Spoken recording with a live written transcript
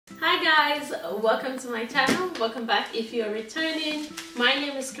Hi guys, welcome to my channel. Welcome back if you're returning. My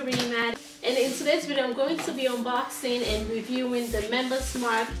name is Karima, and in today's video I'm going to be unboxing and reviewing the Members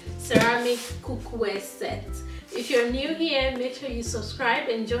Mark ceramic cookware set. If you're new here, make sure you subscribe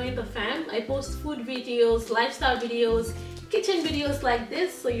and join the fam. I post food videos, lifestyle videos, kitchen videos like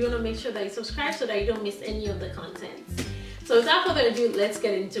this, so you want to make sure that you subscribe so that you don't miss any of the content. So without further ado, let's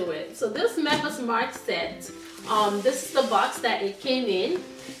get into it. So this Members Mark set, this is the box that it came in.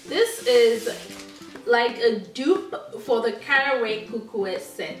 This is like a dupe for the Caraway cookware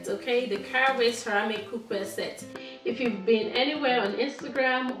set, okay? The Caraway ceramic cookware set. If you've been anywhere on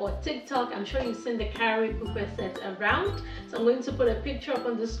Instagram or TikTok, I'm sure you've seen the Caraway cookware set around. So I'm going to put a picture up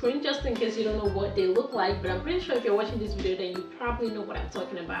on the screen just in case you don't know what they look like, but I'm pretty sure if you're watching this video then you probably know what I'm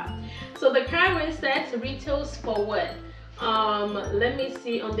talking about. So the Caraway set retails for what? Let me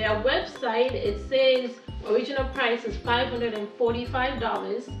see, on their website it says original price is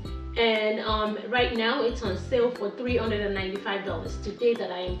 $545, and right now it's on sale for $395 today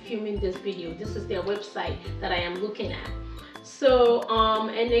that I am filming this video. This is their website that I am looking at. So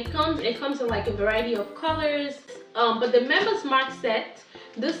and it comes in like a variety of colors, but the Members Mark set,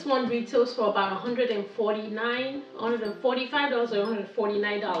 this one retails for about $145 or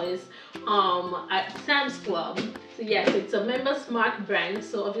 $149 at Sam's Club. So yes, it's a Members Mark brand,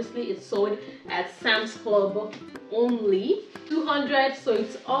 so obviously it's sold at Sam's Club only. $200, so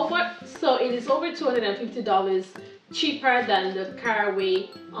it is over $250 cheaper than the Caraway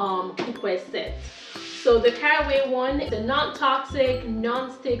cookware set. So the Caraway one, the non-toxic,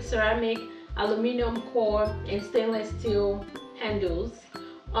 non-stick ceramic, aluminum core, and stainless steel handles.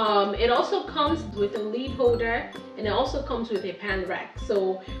 It also comes with a lid holder, and it also comes with a pan rack.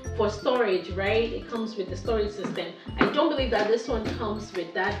 So for storage, right, it comes with the storage system. I don't believe that this one comes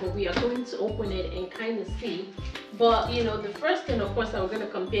with that, but we are going to open it and kind of see. But you know, the first thing of course that we're going to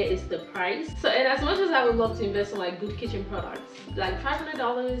compare is the price. So, and as much as I would love to invest in like good kitchen products, like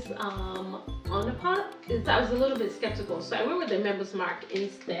 $500 on a pot, I was a little bit skeptical, so I went with the Members Mark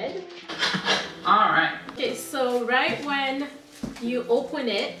instead. All right. Okay, so right when you open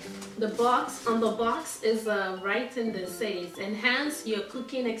it, on the box is a writing that says, enhance your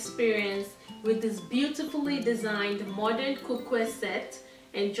cooking experience with this beautifully designed modern cookware set.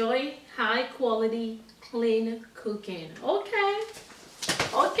 Enjoy high quality clean cooking. Okay,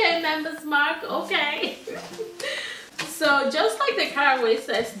 Members Mark, okay. So just like the Caraway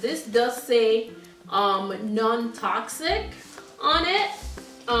sets, this does say non-toxic on it.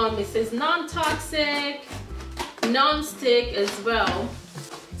 It says non-toxic, non-stick as well.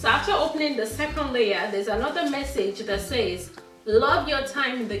 So after opening the second layer, there's another message that says, love your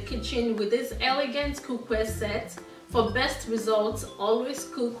time in the kitchen with this elegant cookware set. For best results, always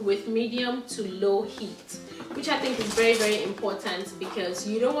cook with medium to low heat, which I think is very, very important because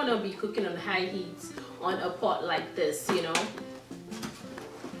you don't want to be cooking on high heat on a pot like this, you know.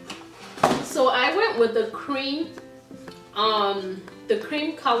 So I went with the cream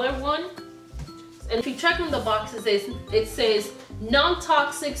color one. And if you check on the box, it says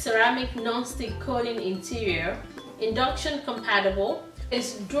non-toxic ceramic non-stick coating interior, induction compatible.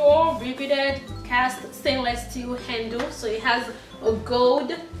 It's door riveted cast stainless steel handle, so it has a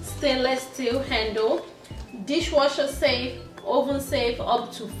gold stainless steel handle, dishwasher safe, oven safe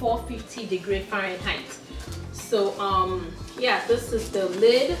up to 450 Fahrenheit. So yeah, this is the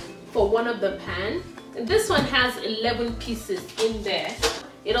lid for one of the pan, and this one has 11 pieces in there.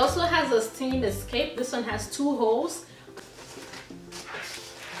 It also has a steam escape. This one has 2 holes.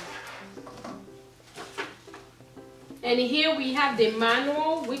 And here we have the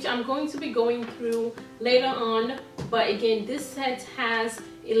manual, which I'm going to be going through later on. But again, this set has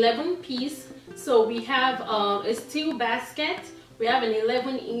 11 piece. So we have a steel basket. We have an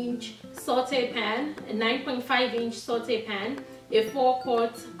 11-inch saute pan, a 9.5-inch saute pan, a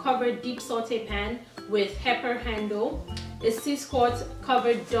 4-quart covered deep saute pan with pepper handle, a 6-quart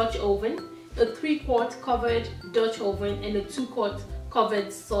covered Dutch oven, a 3-quart covered Dutch oven, and a 2-quart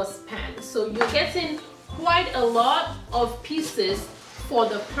covered saucepan. So you're getting quite a lot of pieces for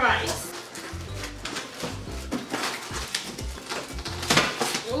the price.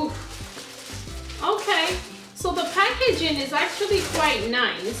 Ooh. Okay, so the packaging is actually quite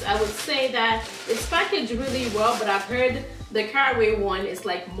nice. I would say that it's packaged really well, but I've heard the Caraway one is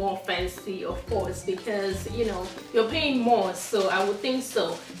like more fancy, of course, because you know you're paying more, so I would think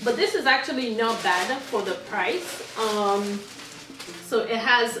so. But this is actually not bad for the price. So it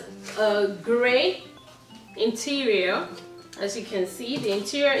has a gray interior. As you can see, the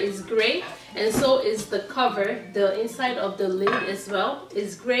interior is gray, and so is the cover. The inside of the lid as well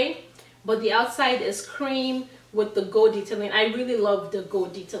is gray, but the outside is cream with the gold detailing. I really love the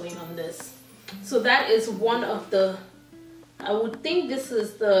gold detailing on this. So that is one of the, I would think this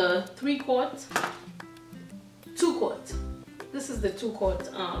is the 3-quart, 2-quart. This is the 2-quart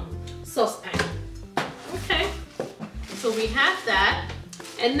saucepan. Okay, so we have that,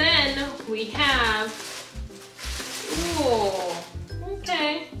 and then we have, oh,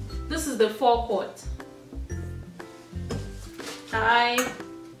 okay, this is the 4-quart.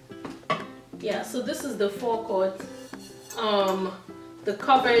 Yeah, so this is the 4-quart, the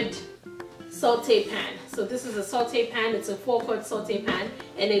covered saute pan. So this is a saute pan. It's a 4-quart saute pan,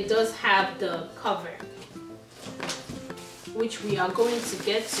 and it does have the cover, which we are going to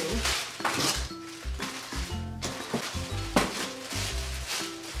get to.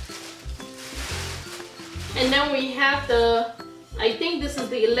 And then we have the, I think this is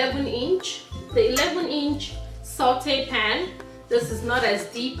the 11-inch, the 11-inch saute pan. This is not as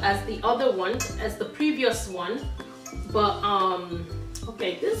deep as the other one, as the previous one, but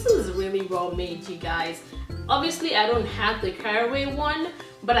okay, this is really well made, you guys. Obviously I don't have the Caraway one,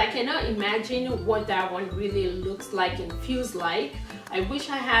 but I cannot imagine what that one really looks like and feels like. I wish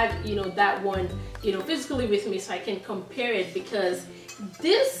I had, you know, that one, you know, physically with me so I can compare it, because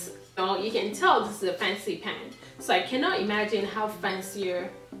this, you know, you can tell this is a fancy pan. So I cannot imagine how fancier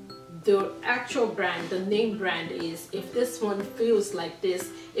the actual brand, the name brand is, if this one feels like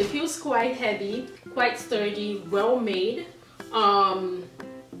this. It feels quite heavy, quite sturdy, well made.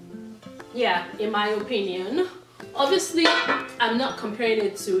 Yeah, in my opinion. Obviously I'm not comparing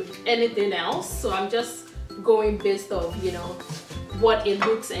it to anything else, so I'm just going based off, you know, what it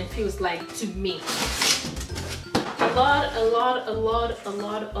looks and feels like to me. A lot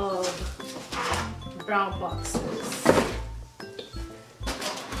of brown boxes.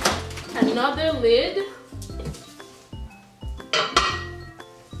 Another lid.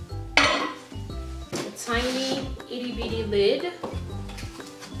 A tiny itty bitty lid.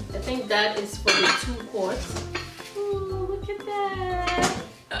 I think that is for the 2-quart. Oh, look at that.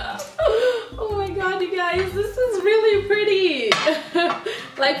 Oh my god, you guys, this is really pretty.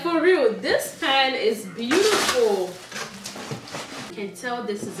 Like, for real, this pan is beautiful. You can tell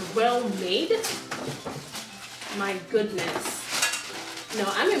this is well made. My goodness. No,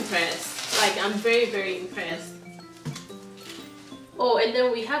 I'm impressed. Like, I'm very impressed. Oh, and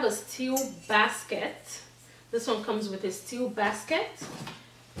then we have a steel basket. This one comes with a steel basket.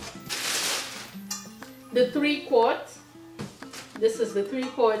 The 3-quart. This is the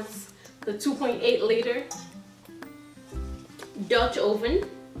 3-quarts, the 2.8 liter Dutch oven.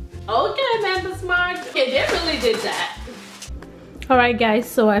 Okay, Member Smart. Okay, they really did that. Alright guys,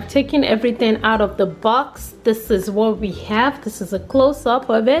 so I've taken everything out of the box. This is what we have. This is a close-up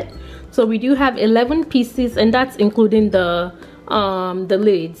of it. So we do have 11 pieces, and that's including the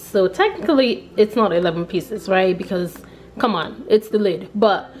lids. So technically it's not 11 pieces, right? Because come on, it's the lid.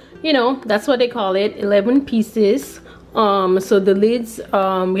 But you know, that's what they call it, 11 pieces. So the lids,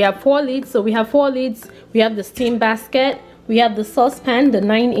 we have 4 lids. So we have 4 lids. We have the steam basket. We have the saucepan, the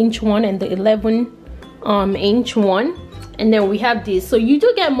 9-inch one and the 11-inch one. And then we have this. So you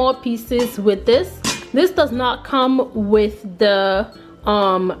do get more pieces with this. This does not come with the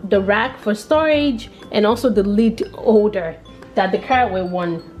rack for storage, and also the lid holder that the Caraway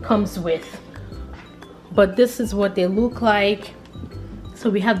one comes with. But this is what they look like. So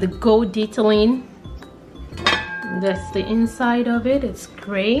we have the gold detailing. That's the inside of it. It's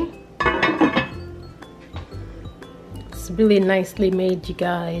gray. It's really nicely made, you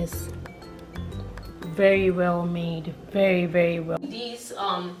guys. Very well made, very well. These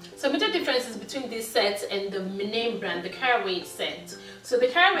some major differences between these sets and the name brand, the Caraway set. So the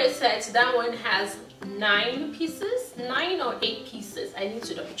Caraway set, that one has 9 pieces, 9 or 8 pieces. I need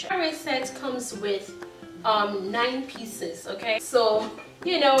to double check. Caraway set comes with 9 pieces. Okay, so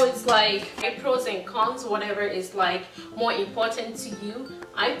you know, it's like pros and cons, whatever is like more important to you.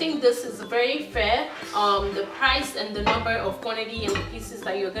 I think this is very fair. The price and the number of quantity and the pieces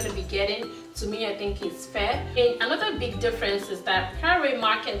that you're going to be getting, to me, I think it's fair. And another big difference is that Caraway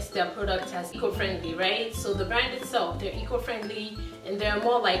markets their product as eco-friendly, right? So the brand itself, they're eco-friendly and they're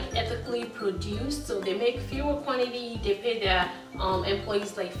more like ethically produced. So they make fewer quantity, they pay their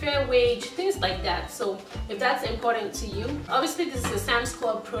employees like fair wage, things like that. So if that's important to you, obviously this is a Sam's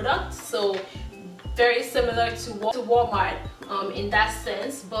Club product, so very similar to Walmart in that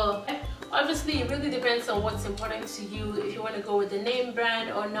sense, but obviously it really depends on what's important to you, if you want to go with the name brand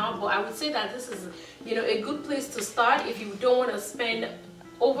or not. But I would say that this is, you know, a good place to start if you don't want to spend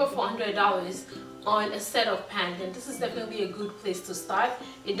over $400 on a set of pans. Then this is definitely a good place to start.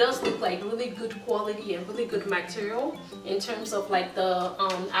 It does look like really good quality and really good material in terms of like the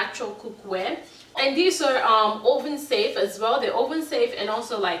actual cookware. And these are oven safe as well. They're oven safe and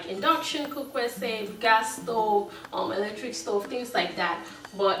also like induction cookware safe, gas stove, electric stove, things like that.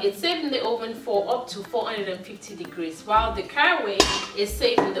 But it's safe in the oven for up to 450 degrees, while the Caraway is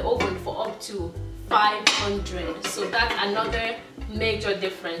safe in the oven for up to 500. So that's another major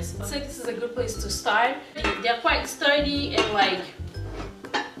difference. I'd say this is a good place to start. They're quite sturdy and like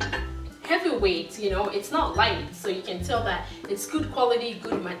heavyweight, you know, it's not light, so you can tell that it's good quality,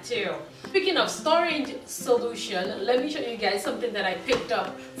 good material. Speaking of storage solution, let me show you guys something that I picked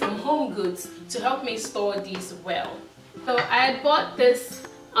up from Home Goods to help me store these well. So I had bought this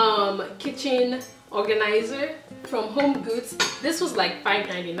kitchen organizer from Home Goods. This was like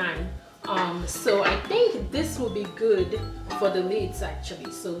 $5.99. So I think this will be good for the lids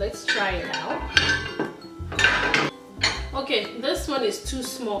actually. So let's try it out. Okay, this one is too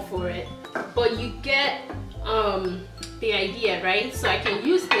small for it, but you get the idea, right? So I can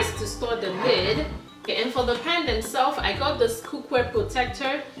use this to store the lid. Okay, and for the pan themselves, I got this cookware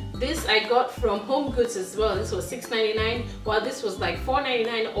protector. This I got from Home Goods as well. This was $6.99, while this was like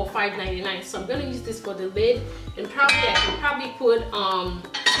 $4.99 or $5.99. So I'm gonna use this for the lid, and probably I can probably put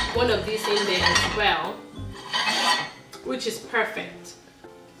one of these in there as well, which is perfect.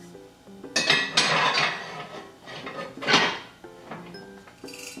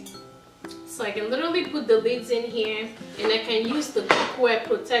 So I can literally put the lids in here, and I can use the cookware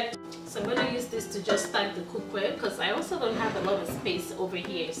protector. So I'm going to use this to just stack the cookware, because I also don't have a lot of space over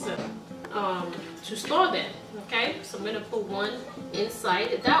here, so to store them. Okay, so I'm going to put one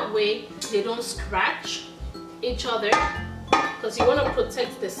inside. That way they don't scratch each other, because you want to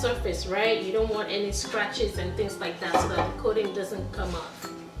protect the surface, right? You don't want any scratches and things like that, so that the coating doesn't come off.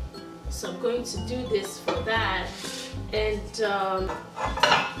 So I'm going to do this for that. And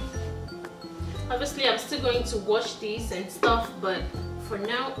obviously I'm still going to wash these and stuff, but for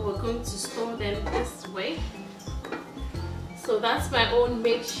now we're going to store them this way. So that's my own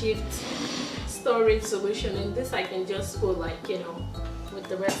makeshift storage solution, and this I can just put like, you know, with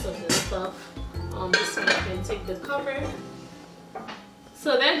the rest of the stuff. This one I can take the cover.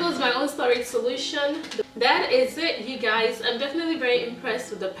 So there goes my own storage solution. That is it, you guys. I'm definitely very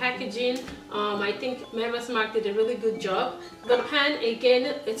impressed with the packaging. I think Members Mark did a really good job. The pan,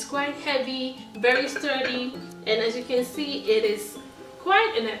 again, it's quite heavy, very sturdy, and as you can see, it is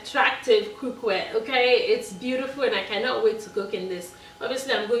quite an attractive cookware. Okay, it's beautiful, and I cannot wait to cook in this.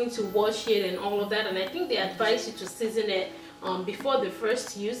 Obviously I'm going to wash it and all of that, and I think they advise you to season it before the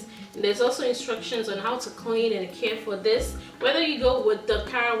first use. And there's also instructions on how to clean and care for this. Whether you go with the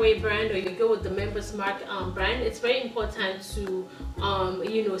Caraway brand or you go with the Members Mark brand, it's very important to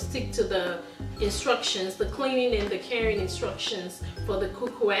you know, stick to the instructions, the cleaning and the caring instructions for the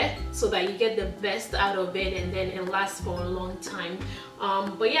cookware, so that you get the best out of it and then it lasts for a long time.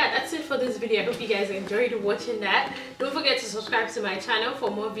 But yeah, that's it for this video. I hope you guys enjoyed watching that. Don't forget to subscribe to my channel for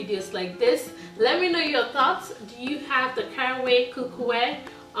more videos like this. Let me know your thoughts. Do you have the Caraway cookware?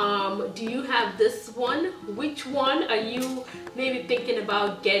 Do you have this one? Which one are you maybe thinking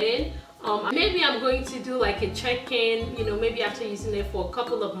about getting? Maybe I'm going to do like a check-in, you know, maybe after using it for a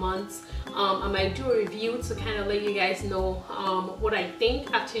couple of months. I might do a review to kind of let you guys know what I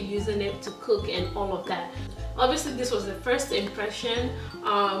think after using it to cook and all of that. Obviously this was the first impression,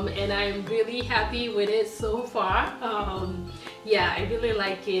 and I'm really happy with it so far. Yeah, I really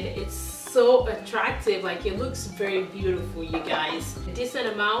like it. It's so attractive, like it looks very beautiful, you guys. A decent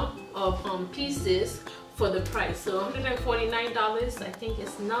amount of pieces for the price, so $149. I think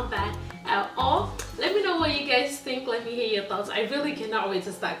it's not bad at all. Let me know what you guys think. Let me hear your thoughts. I really cannot wait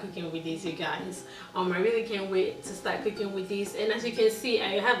to start cooking with these, you guys. I really can't wait to start cooking with these. And as you can see,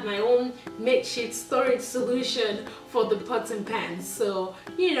 I have my own makeshift storage solution for the pots and pans. So,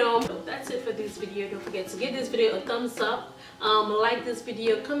 you know, that's it for this video. Don't forget to give this video a thumbs up, like this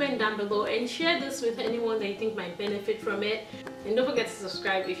video, comment down below, and share this with anyone that you think might benefit from it. And don't forget to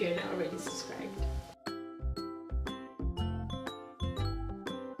subscribe if you're not already subscribed.